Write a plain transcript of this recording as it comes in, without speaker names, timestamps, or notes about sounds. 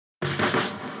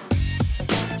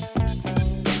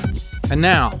And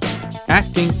now,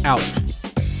 Acting Out.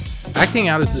 Acting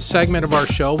Out is the segment of our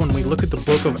show when we look at the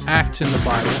book of Acts in the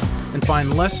Bible and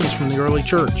find lessons from the early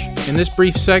church. In this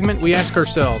brief segment, we ask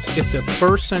ourselves, if the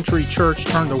first century church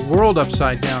turned the world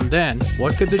upside down then,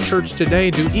 what could the church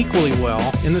today do equally well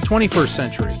in the 21st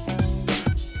century?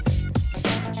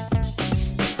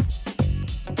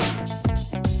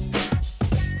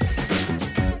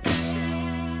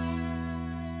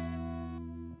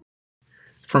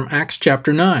 From Acts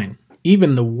chapter 9,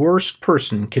 even the worst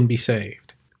person can be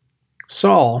saved.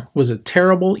 Saul was a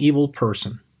terrible, evil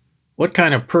person. What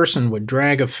kind of person would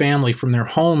drag a family from their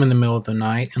home in the middle of the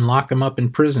night and lock them up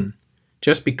in prison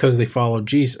just because they followed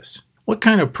Jesus? What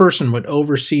kind of person would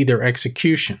oversee their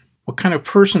execution? What kind of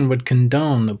person would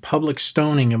condone the public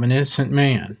stoning of an innocent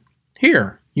man?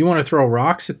 Here, you want to throw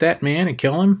rocks at that man and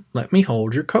kill him? Let me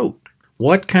hold your coat.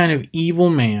 What kind of evil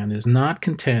man is not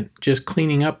content just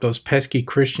cleaning up those pesky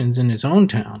Christians in his own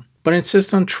town, but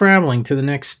insists on traveling to the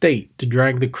next state to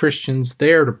drag the Christians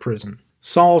there to prison?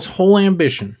 Saul's whole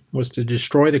ambition was to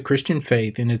destroy the Christian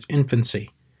faith in its infancy.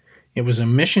 It was a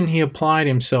mission he applied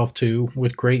himself to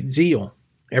with great zeal.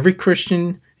 Every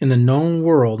Christian in the known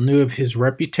world knew of his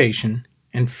reputation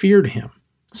and feared him.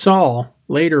 Saul,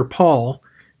 later Paul,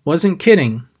 wasn't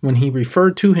kidding when he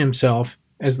referred to himself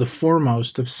as the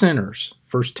foremost of sinners,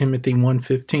 1 Timothy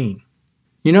 1:15.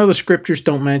 You know the scriptures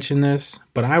don't mention this,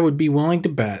 but I would be willing to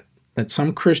bet that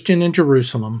some Christian in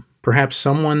Jerusalem, perhaps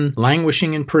someone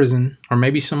languishing in prison, or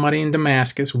maybe somebody in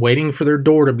Damascus waiting for their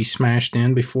door to be smashed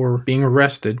in before being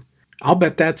arrested, I'll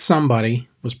bet that somebody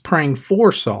was praying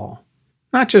for Saul.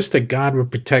 Not just that God would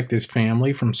protect his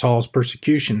family from Saul's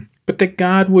persecution, but that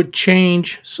God would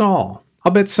change Saul.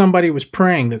 I'll bet somebody was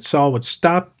praying that Saul would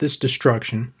stop this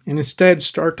destruction and instead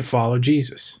start to follow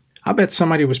Jesus. I'll bet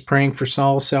somebody was praying for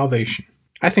Saul's salvation.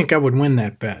 I think I would win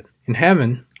that bet. In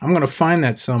heaven, I'm going to find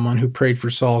that someone who prayed for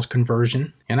Saul's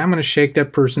conversion, and I'm going to shake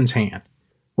that person's hand.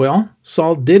 Well,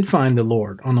 Saul did find the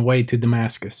Lord on the way to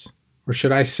Damascus. Or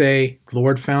should I say, the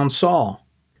Lord found Saul.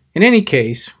 In any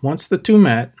case, once the two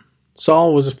met,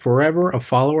 Saul was forever a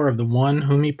follower of the one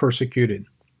whom he persecuted.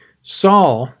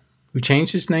 Saul, who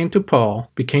changed his name to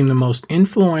Paul, became the most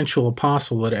influential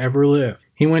apostle that ever lived.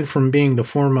 He went from being the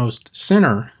foremost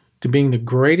sinner to being the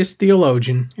greatest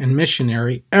theologian and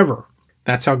missionary ever.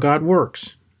 That's how God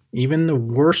works. Even the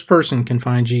worst person can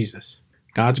find Jesus.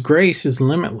 God's grace is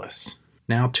limitless.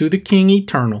 Now to the King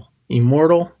eternal,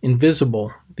 immortal,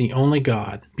 invisible, the only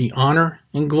God, be honor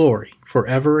and glory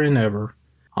forever and ever.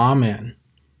 Amen.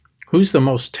 Who's the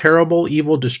most terrible,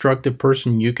 evil, destructive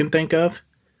person you can think of?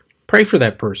 Pray for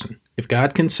that person. If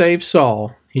God can save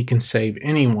Saul, he can save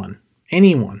anyone.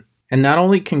 Anyone. And not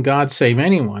only can God save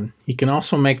anyone, he can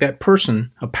also make that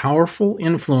person a powerful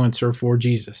influencer for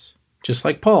Jesus. Just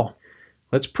like Paul.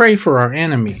 Let's pray for our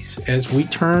enemies as we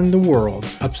turn the world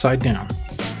upside down.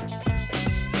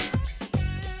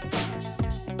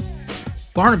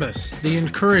 Barnabas, the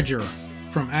encourager,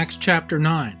 from Acts chapter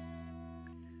 9.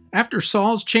 After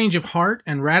Saul's change of heart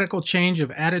and radical change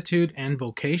of attitude and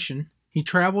vocation, he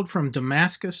traveled from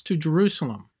Damascus to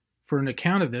Jerusalem. For an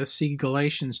account of this, see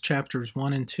Galatians chapters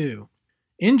 1 and 2.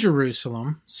 In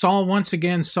Jerusalem, Saul once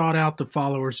again sought out the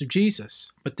followers of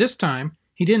Jesus, but this time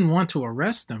he didn't want to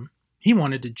arrest them. He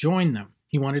wanted to join them.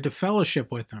 He wanted to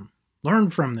fellowship with them, learn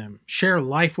from them, share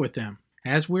life with them,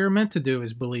 as we are meant to do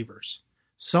as believers.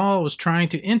 Saul was trying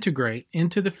to integrate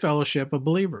into the fellowship of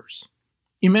believers.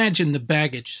 Imagine the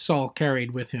baggage Saul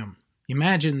carried with him.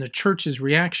 Imagine the church's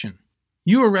reaction.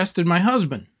 You arrested my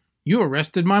husband. You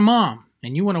arrested my mom.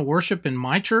 And you want to worship in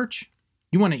my church?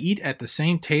 You want to eat at the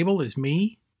same table as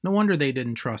me? No wonder they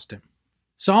didn't trust him.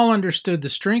 Saul understood the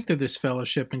strength of this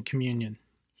fellowship and communion.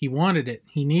 He wanted it.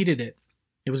 He needed it.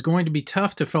 It was going to be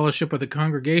tough to fellowship with a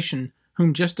congregation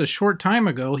whom just a short time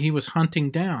ago he was hunting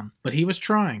down, but he was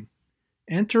trying.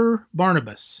 Enter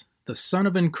Barnabas, the son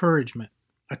of encouragement,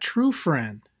 a true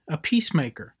friend, a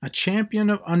peacemaker, a champion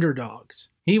of underdogs.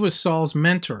 He was Saul's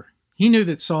mentor. He knew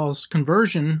that Saul's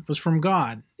conversion was from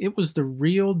God. It was the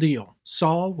real deal.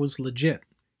 Saul was legit.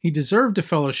 He deserved to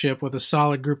fellowship with a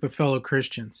solid group of fellow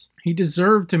Christians. He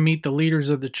deserved to meet the leaders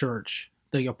of the church,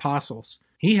 the apostles.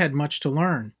 He had much to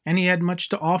learn, and he had much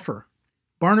to offer.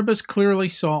 Barnabas clearly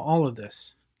saw all of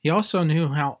this. He also knew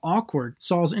how awkward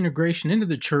Saul's integration into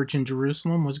the church in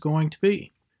Jerusalem was going to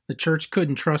be. The church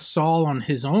couldn't trust Saul on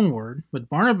his own word, but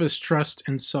Barnabas' trust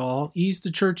in Saul eased the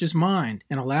church's mind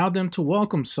and allowed them to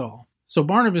welcome Saul. So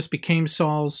Barnabas became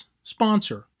Saul's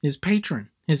sponsor, his patron,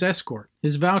 his escort,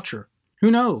 his voucher.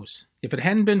 Who knows? If it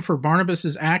hadn't been for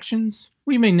Barnabas' actions,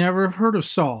 we may never have heard of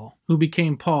Saul, who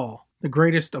became Paul, the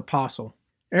greatest apostle.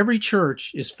 Every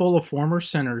church is full of former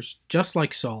sinners, just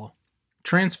like Saul.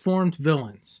 transformed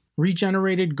villains,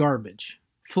 regenerated garbage,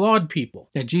 flawed people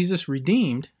that Jesus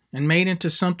redeemed and made into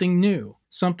something new,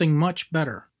 something much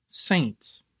better,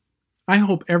 saints. I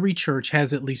hope every church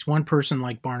has at least one person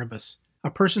like Barnabas, a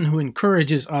person who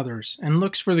encourages others and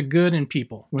looks for the good in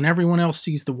people when everyone else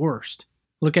sees the worst.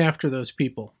 Look after those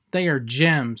people. They are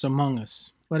gems among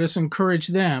us. Let us encourage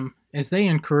them as they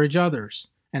encourage others.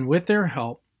 And with their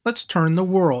help, let's turn the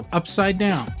world upside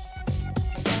down.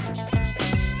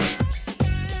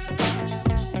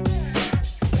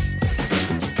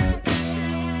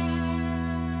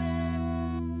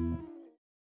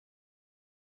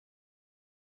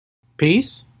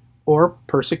 Peace or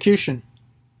persecution.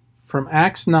 From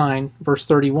Acts 9, verse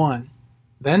 31.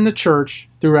 Then the church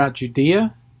throughout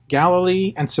Judea,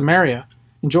 Galilee, and Samaria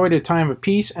enjoyed a time of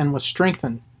peace and was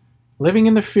strengthened. Living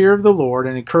in the fear of the Lord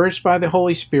and encouraged by the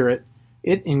Holy Spirit,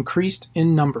 it increased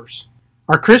in numbers.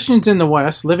 Are Christians in the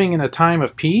West living in a time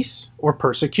of peace or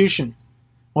persecution?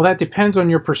 Well, that depends on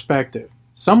your perspective.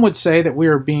 Some would say that we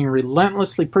are being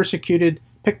relentlessly persecuted,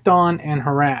 picked on, and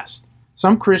harassed.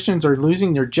 Some Christians are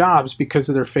losing their jobs because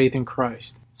of their faith in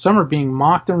Christ. Some are being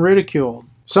mocked and ridiculed.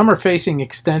 Some are facing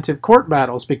extensive court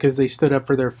battles because they stood up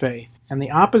for their faith. And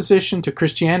the opposition to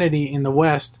Christianity in the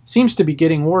West seems to be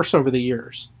getting worse over the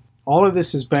years. All of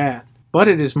this is bad. But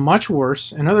it is much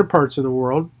worse in other parts of the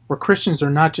world where Christians are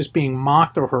not just being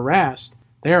mocked or harassed,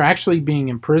 they are actually being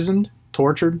imprisoned,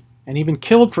 tortured, and even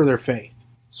killed for their faith.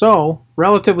 So,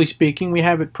 relatively speaking, we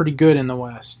have it pretty good in the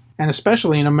West, and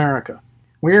especially in America.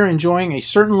 We are enjoying a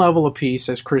certain level of peace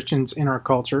as Christians in our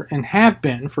culture and have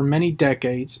been for many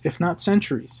decades, if not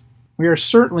centuries. We are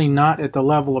certainly not at the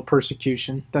level of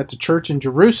persecution that the church in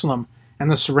Jerusalem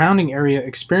and the surrounding area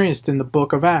experienced in the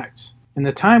book of Acts. In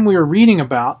the time we are reading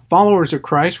about, followers of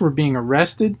Christ were being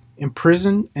arrested,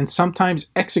 imprisoned, and sometimes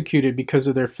executed because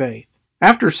of their faith.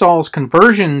 After Saul's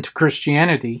conversion to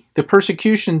Christianity, the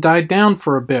persecution died down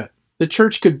for a bit. The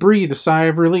church could breathe a sigh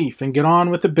of relief and get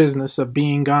on with the business of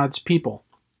being God's people.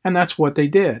 And that's what they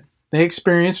did. They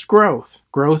experienced growth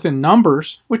in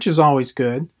numbers, which is always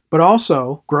good, but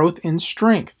also growth in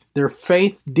strength. Their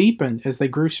faith deepened as they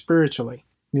grew spiritually.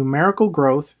 Numerical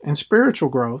growth and spiritual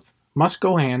growth must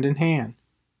go hand in hand.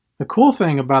 The cool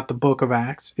thing about the book of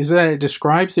Acts is that it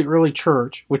describes the early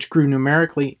church, which grew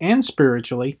numerically and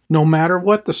spiritually, no matter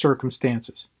what the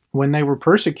circumstances. When they were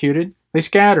persecuted, they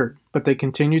scattered, but they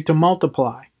continued to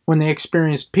multiply. When they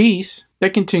experienced peace, they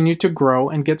continued to grow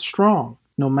and get strong.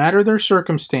 No matter their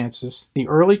circumstances, the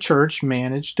early church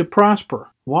managed to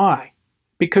prosper. Why?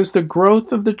 Because the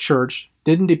growth of the church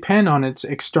didn't depend on its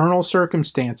external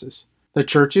circumstances. The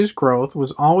church's growth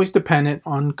was always dependent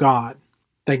on God.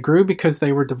 They grew because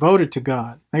they were devoted to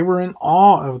God. They were in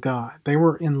awe of God. They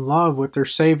were in love with their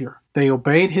Savior. They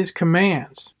obeyed His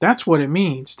commands. That's what it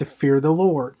means to fear the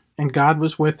Lord. And God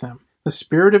was with them. The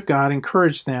Spirit of God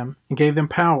encouraged them and gave them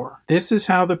power. This is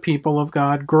how the people of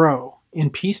God grow, in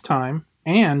peacetime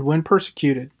and when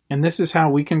persecuted. And this is how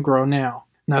we can grow now.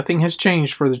 Nothing has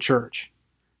changed for the church.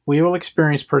 We will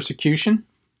experience persecution,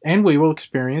 and we will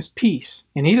experience peace.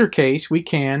 In either case, we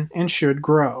can and should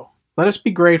grow. Let us be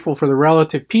grateful for the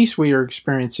relative peace we are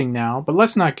experiencing now, but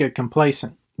let's not get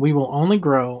complacent. We will only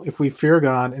grow if we fear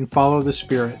God and follow the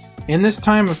Spirit. In this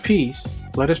time of peace,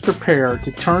 let us prepare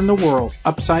to turn the world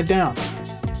upside down.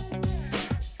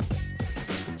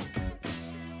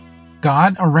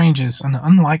 God arranges an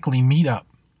unlikely meetup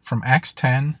from Acts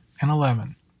 10 and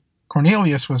 11.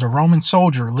 Cornelius was a Roman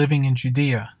soldier living in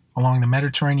Judea along the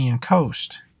Mediterranean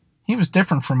coast. He was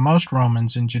different from most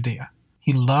Romans in Judea.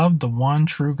 He loved the one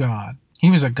true God.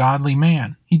 He was a godly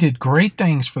man. He did great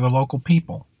things for the local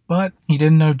people, but he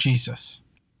didn't know Jesus.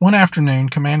 One afternoon,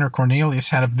 Commander Cornelius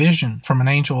had a vision from an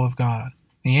angel of God.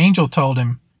 The angel told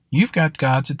him, "You've got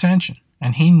God's attention,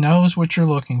 and He knows what you're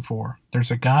looking for. There's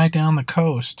a guy down the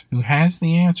coast who has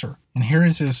the answer, and here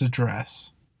is his address."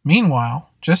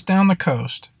 Meanwhile, just down the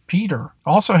coast, Peter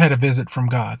also had a visit from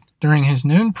God. During his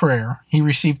noon prayer, he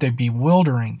received a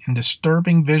bewildering and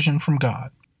disturbing vision from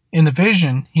God. In the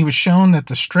vision, he was shown that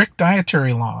the strict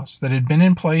dietary laws that had been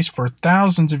in place for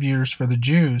thousands of years for the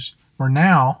Jews were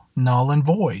now null and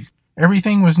void.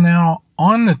 Everything was now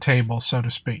on the table, so to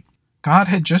speak. God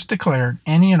had just declared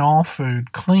any and all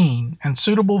food clean and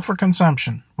suitable for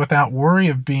consumption without worry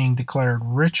of being declared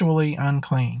ritually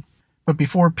unclean. But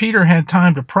before Peter had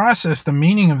time to process the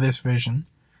meaning of this vision,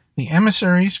 the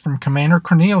emissaries from Commander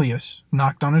Cornelius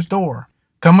knocked on his door.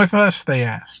 "Come with us," they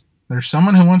asked. "There's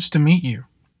someone who wants to meet you.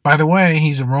 By the way,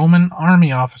 he's a Roman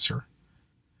army officer."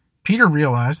 Peter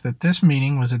realized that this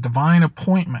meeting was a divine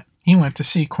appointment. He went to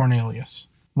see Cornelius.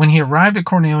 When he arrived at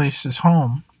Cornelius'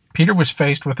 home, Peter was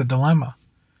faced with a dilemma.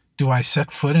 Do I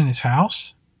set foot in his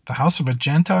house? The house of a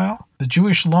Gentile? The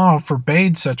Jewish law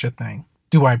forbade such a thing.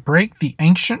 Do I break the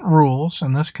ancient rules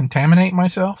and thus contaminate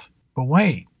myself? But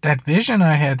wait, that vision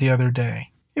I had the other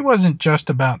day, it wasn't just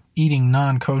about eating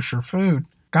non-kosher food.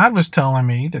 God was telling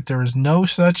me that there is no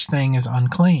such thing as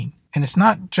unclean. And it's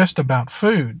not just about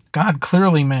food. God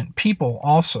clearly meant people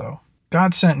also.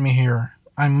 God sent me here.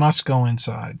 I must go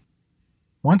inside.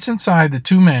 Once inside, the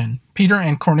two men, Peter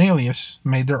and Cornelius,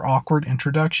 made their awkward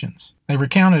introductions. They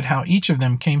recounted how each of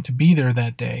them came to be there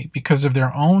that day because of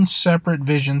their own separate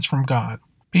visions from God.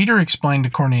 Peter explained to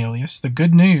Cornelius the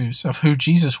good news of who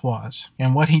Jesus was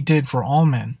and what he did for all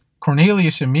men.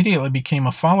 Cornelius immediately became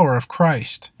a follower of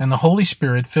Christ, and the Holy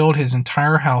Spirit filled his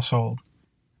entire household.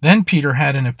 Then Peter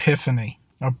had an epiphany,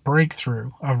 a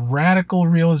breakthrough, a radical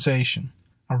realization,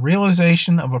 a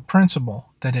realization of a principle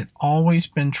that had always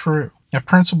been true. That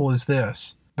principle is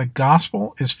this: the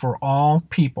gospel is for all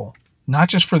people, not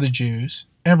just for the Jews,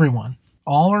 everyone.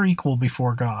 All are equal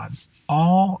before God.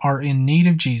 All are in need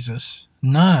of Jesus,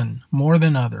 none more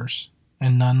than others,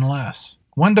 and none less.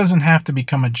 One doesn't have to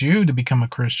become a Jew to become a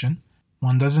Christian.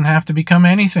 One doesn't have to become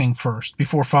anything first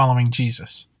before following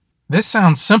Jesus. This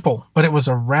sounds simple, but it was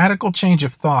a radical change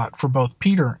of thought for both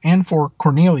Peter and for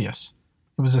Cornelius.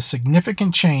 It was a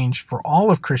significant change for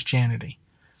all of Christianity.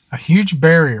 A huge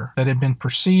barrier that had been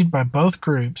perceived by both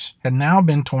groups had now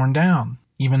been torn down,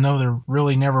 even though there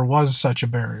really never was such a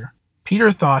barrier.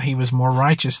 Peter thought he was more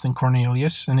righteous than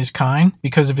Cornelius and his kind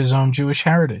because of his own Jewish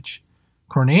heritage.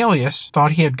 Cornelius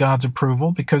thought he had God's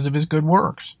approval because of his good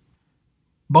works.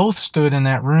 Both stood in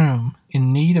that room in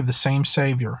need of the same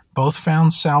Savior. Both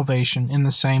found salvation in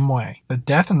the same way, the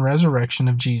death and resurrection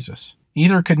of Jesus.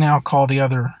 Either could now call the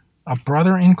other a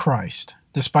brother in Christ,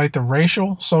 despite the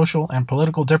racial, social, and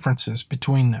political differences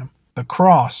between them. The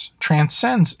cross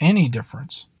transcends any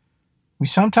difference. We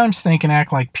sometimes think and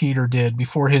act like Peter did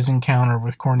before his encounter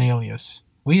with Cornelius.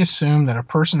 We assume that a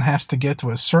person has to get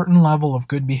to a certain level of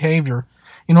good behavior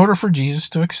in order for Jesus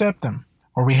to accept them.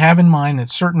 Or we have in mind that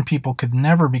certain people could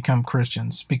never become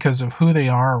Christians because of who they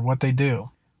are or what they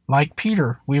do. Like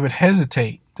Peter, we would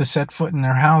hesitate to set foot in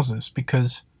their houses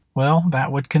because, well,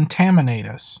 that would contaminate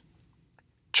us.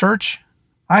 Church,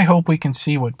 I hope we can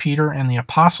see what Peter and the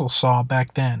apostles saw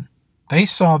back then. They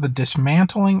saw the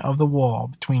dismantling of the wall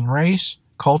between race,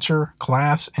 culture,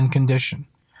 class, and condition.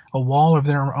 A wall of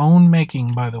their own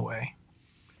making, by the way.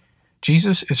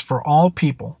 Jesus is for all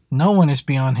people. No one is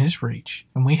beyond his reach,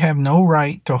 and we have no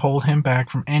right to hold him back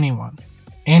from anyone.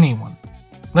 Anyone.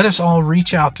 Let us all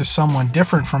reach out to someone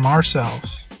different from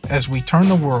ourselves as we turn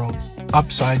the world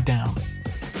upside down.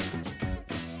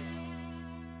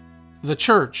 The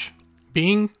church,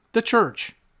 being the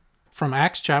church, from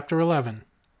Acts chapter 11.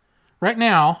 Right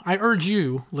now, I urge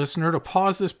you, listener, to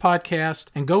pause this podcast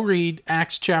and go read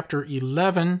Acts chapter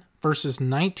 11, verses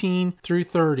 19 through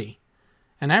 30.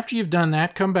 And after you've done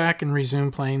that, come back and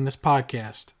resume playing this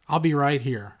podcast. I'll be right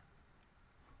here.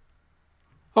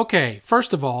 Okay,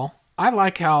 first of all, I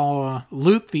like how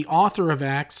Luke, the author of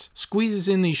Acts, squeezes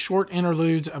in these short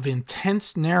interludes of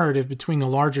intense narrative between the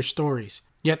larger stories.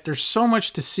 Yet there's so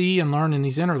much to see and learn in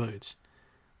these interludes.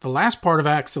 The last part of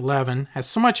Acts 11 has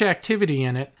so much activity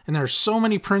in it, and there are so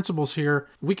many principles here,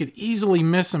 we could easily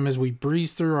miss them as we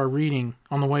breeze through our reading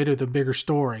on the way to the bigger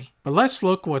story. But let's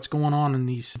look what's going on in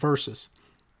these verses.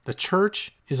 The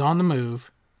church is on the move,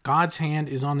 God's hand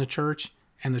is on the church,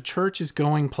 and the church is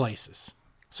going places.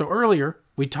 So earlier,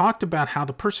 we talked about how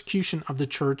the persecution of the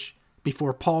church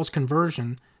before Paul's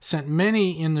conversion sent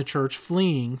many in the church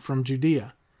fleeing from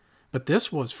Judea. But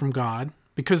this was from God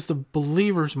because the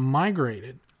believers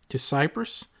migrated to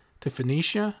Cyprus, to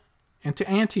Phoenicia, and to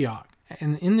Antioch.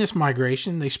 And in this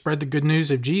migration, they spread the good news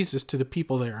of Jesus to the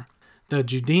people there. The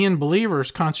Judean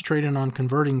believers concentrated on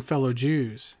converting fellow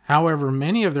Jews. However,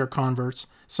 many of their converts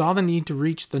saw the need to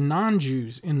reach the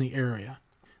non-Jews in the area.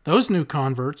 Those new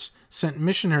converts sent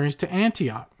missionaries to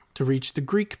Antioch to reach the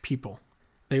Greek people.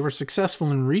 They were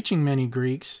successful in reaching many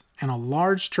Greeks, and a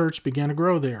large church began to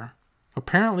grow there,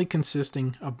 apparently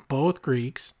consisting of both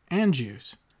Greeks and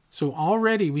Jews. So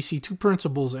already we see two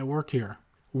principles at work here.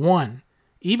 One,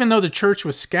 even though the church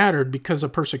was scattered because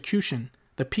of persecution,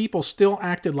 the people still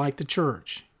acted like the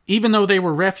church. Even though they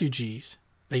were refugees,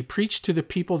 they preached to the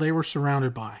people they were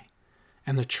surrounded by,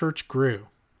 and the church grew.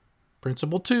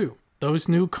 Principle 2, those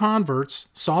new converts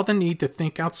saw the need to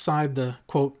think outside the,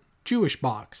 quote, Jewish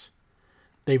box.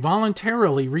 They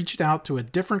voluntarily reached out to a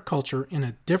different culture in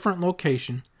a different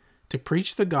location to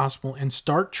preach the gospel and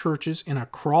start churches in a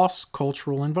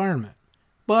cross-cultural environment.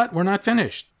 But we're not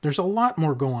finished. There's a lot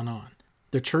more going on.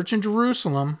 The church in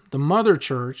Jerusalem, the mother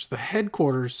church, the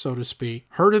headquarters, so to speak,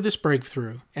 heard of this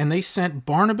breakthrough, and they sent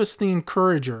Barnabas the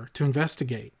encourager to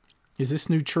investigate. Is this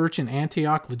new church in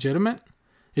Antioch legitimate?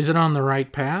 Is it on the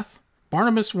right path?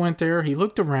 Barnabas went there, he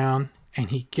looked around,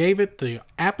 and he gave it the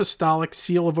apostolic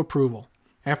seal of approval.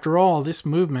 After all, this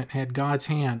movement had God's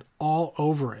hand all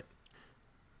over it.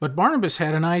 But Barnabas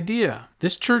had an idea.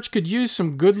 This church could use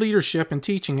some good leadership and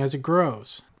teaching as it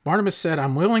grows. Barnabas said,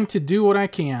 I'm willing to do what I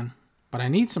can, but I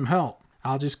need some help.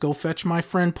 I'll just go fetch my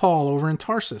friend Paul over in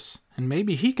Tarsus, and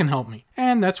maybe he can help me.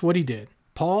 And that's what he did.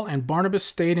 Paul and Barnabas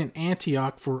stayed in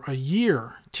Antioch for a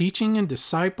year, teaching and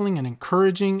discipling and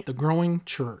encouraging the growing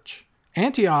church.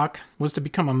 Antioch was to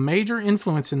become a major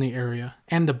influence in the area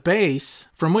and the base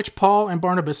from which Paul and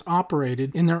Barnabas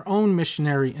operated in their own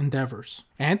missionary endeavors.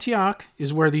 Antioch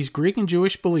is where these Greek and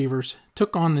Jewish believers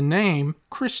took on the name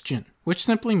Christian, which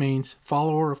simply means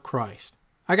follower of Christ.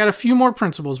 I got a few more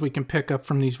principles we can pick up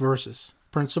from these verses.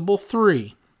 Principle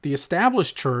 3. The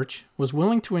established church was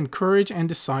willing to encourage and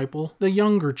disciple the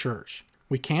younger church.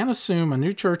 We can't assume a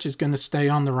new church is going to stay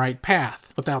on the right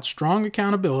path without strong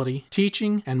accountability,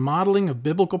 teaching, and modeling of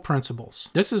biblical principles.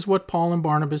 This is what Paul and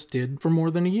Barnabas did for more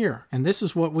than a year, and this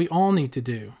is what we all need to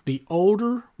do. The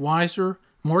older, wiser,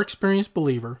 more experienced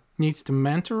believer needs to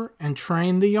mentor and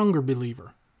train the younger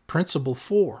believer. Principle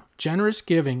 4. Generous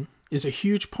giving is a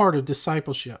huge part of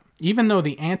discipleship. Even though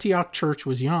the Antioch church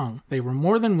was young, they were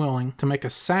more than willing to make a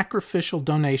sacrificial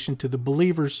donation to the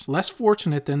believers less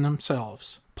fortunate than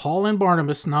themselves. Paul and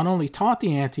Barnabas not only taught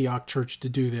the Antioch church to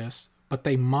do this, but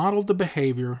they modeled the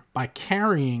behavior by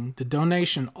carrying the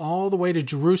donation all the way to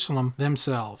Jerusalem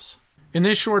themselves. In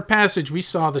this short passage, we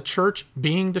saw the church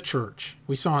being the church.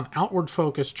 We saw an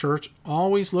outward-focused church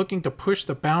always looking to push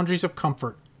the boundaries of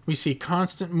comfort. We see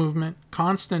constant movement,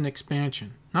 constant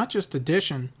expansion, not just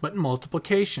addition, but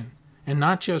multiplication, and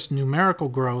not just numerical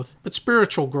growth, but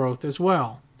spiritual growth as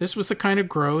well. This was the kind of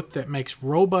growth that makes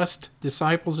robust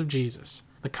disciples of Jesus.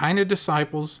 The kind of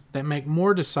disciples that make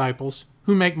more disciples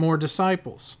who make more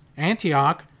disciples.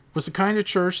 Antioch was the kind of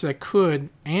church that could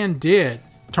and did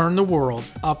turn the world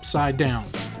upside down.